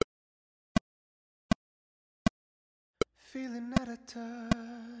Feeling out of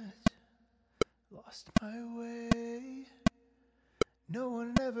touch, lost my way. No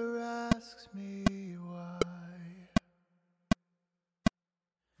one ever asks me why.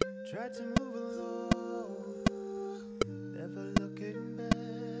 Tried to move along, never looking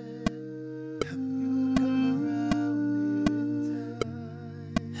back. You would come around in time.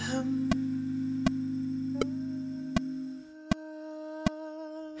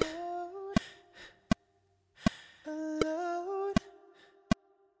 Alone,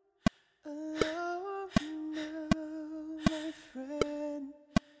 alone now, my friend.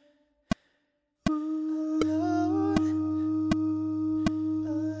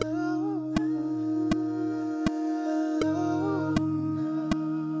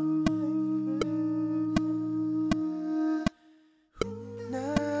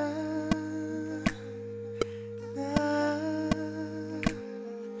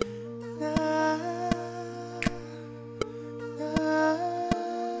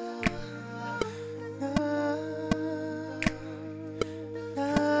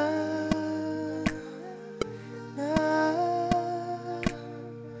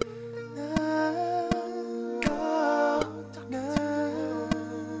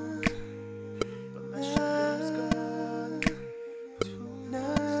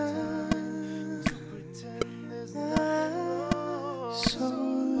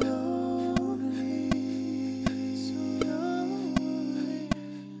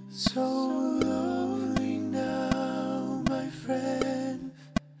 So lonely now, my friend.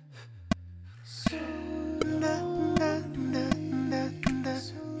 So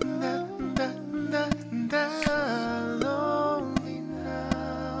lonely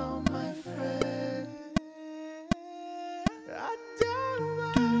now, my friend. I don't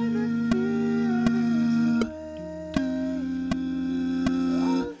wanna feel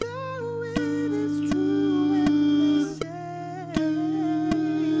although it is true when they say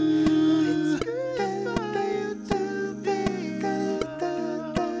it's good for you to be good,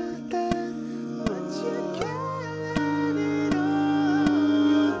 but you can't let it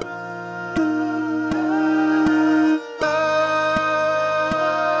all.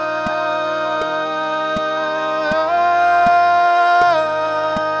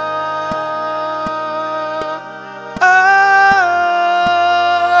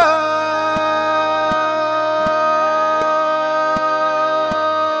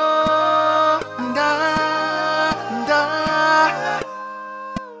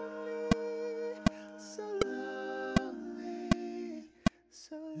 So lonely,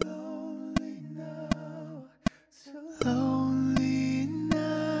 so lonely now, so lonely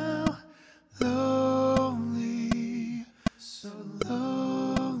now, lonely, so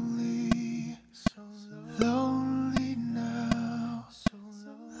lonely, so lonely now, so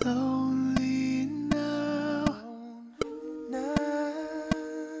lonely.